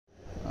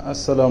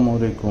Assalamu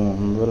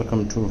alaikum,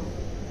 welcome to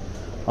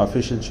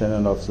official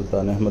channel of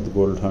Sultan Ahmed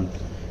Gold Hunt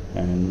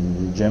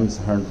and Gems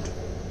Hunt.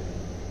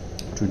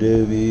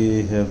 Today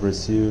we have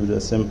received a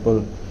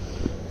sample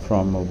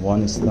from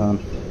Afghanistan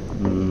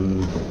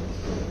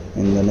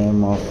in the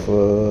name of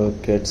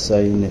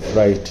Catseye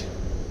Nephrite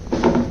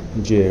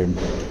Jade.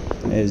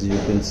 As you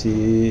can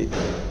see,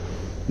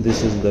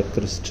 this is the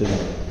crystal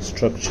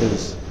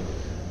structures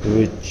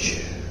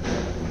which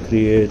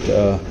create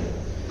a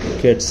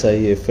cat's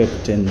eye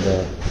effect in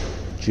the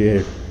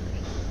jade.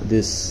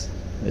 This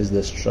is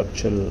the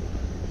structural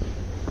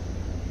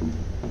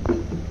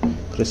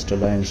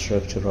crystalline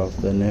structure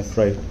of the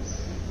nephrite,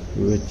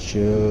 which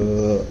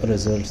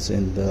results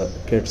in the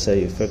cat's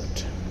eye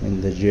effect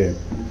in the jade.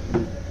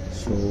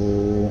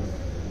 So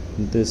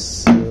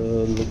this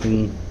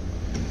looking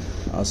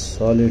a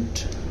solid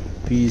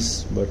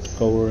piece but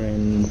covered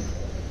in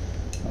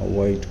a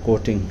white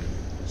coating.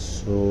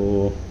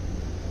 So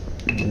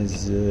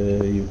as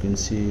you can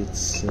see,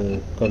 its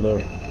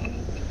color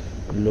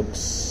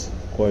looks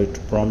quite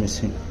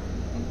promising.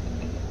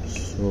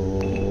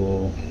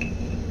 So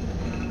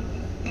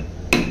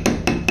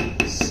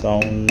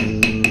sound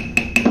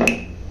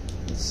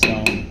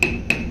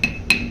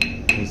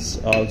is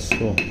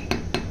also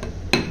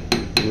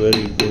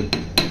very good,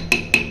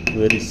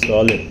 very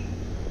solid.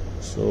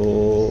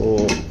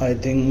 So I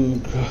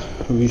think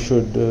we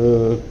should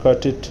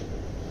cut it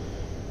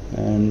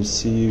and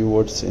see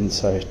what's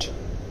inside.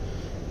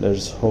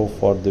 Let's hope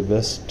for the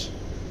best.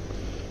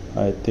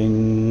 I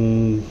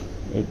think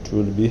it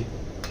will be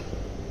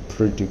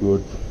pretty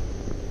good.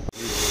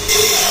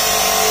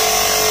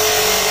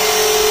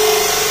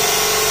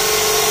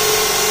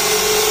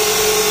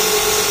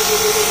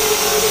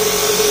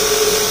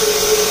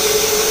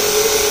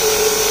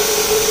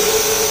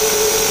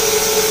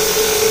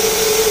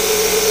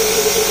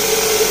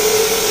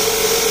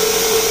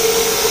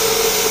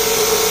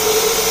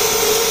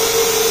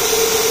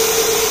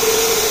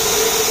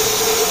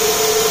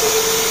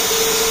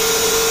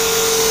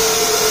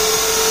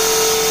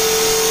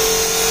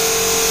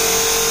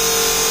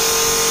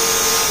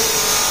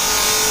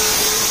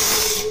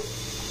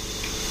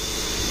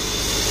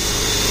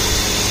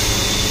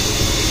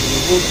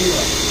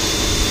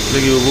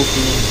 لقي ابوك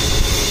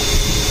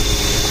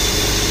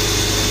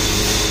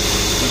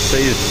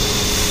السيد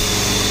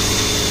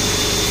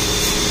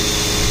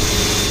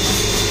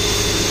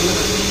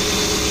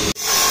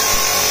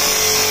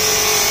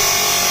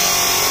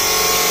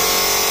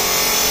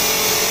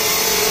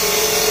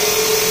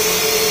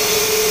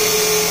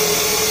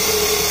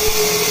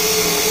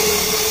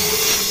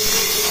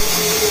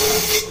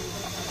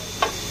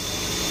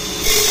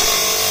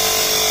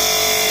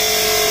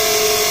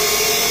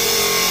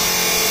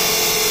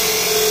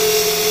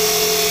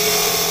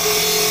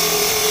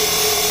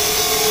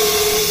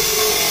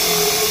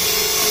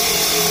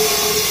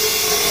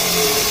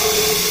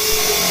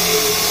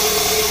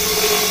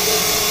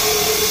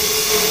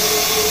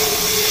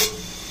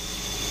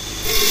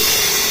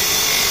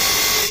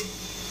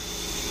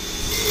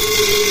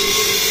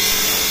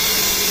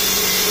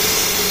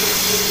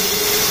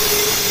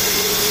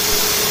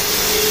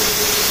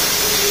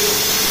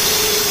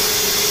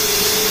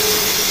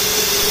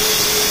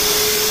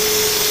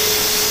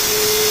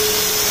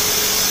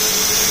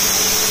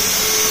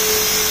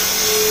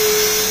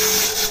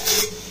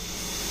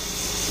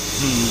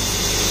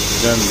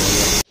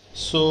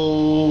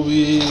So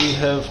we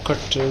have cut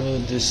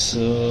this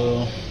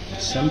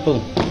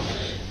sample,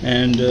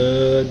 and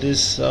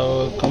this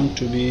come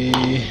to be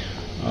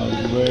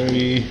a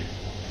very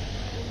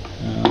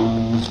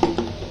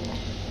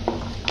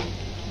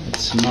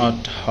it's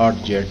not hard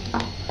yet.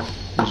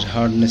 Its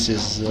hardness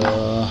is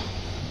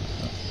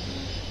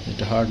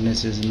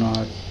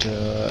not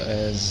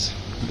as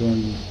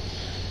don't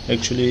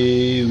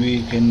actually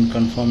we can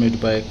confirm it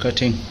by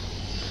cutting.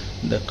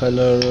 The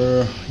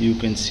color, you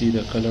can see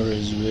the color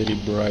is very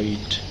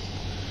bright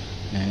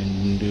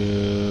and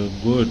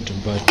good,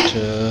 but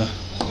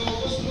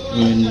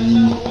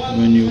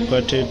when you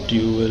cut it,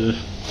 you will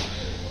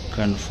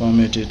confirm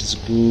it's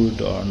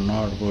good or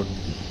not good.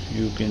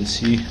 You can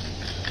see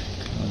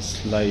a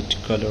slight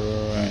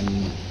color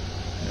and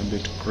a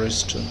bit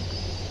crystal,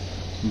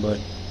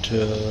 but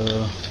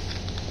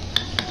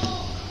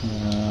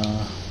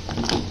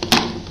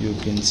you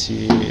can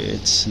see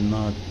it's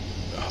not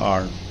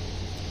hard.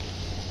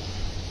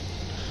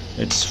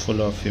 It's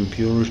full of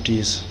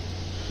impurities,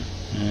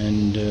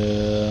 and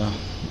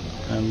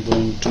I'm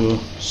going to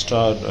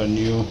start a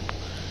new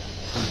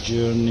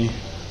journey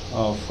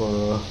of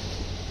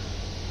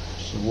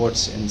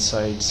what's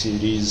inside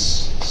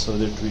series, so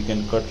that we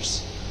can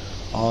cut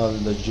all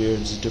the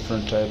jades,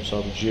 different types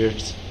of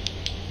jades,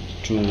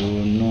 to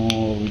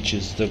know which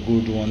is the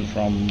good one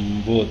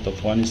from both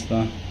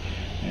Afghanistan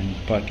and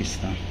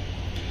Pakistan.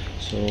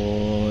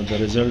 So the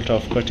result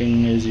of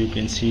cutting, as you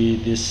can see,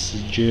 this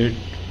jade,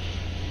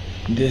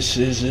 this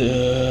is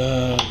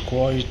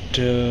quite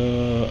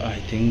I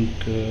think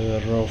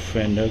rough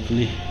and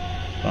ugly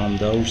from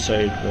the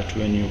outside, but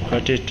when you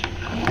cut it,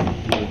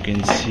 you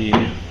can see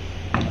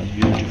a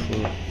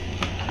beautiful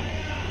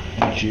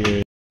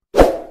jade.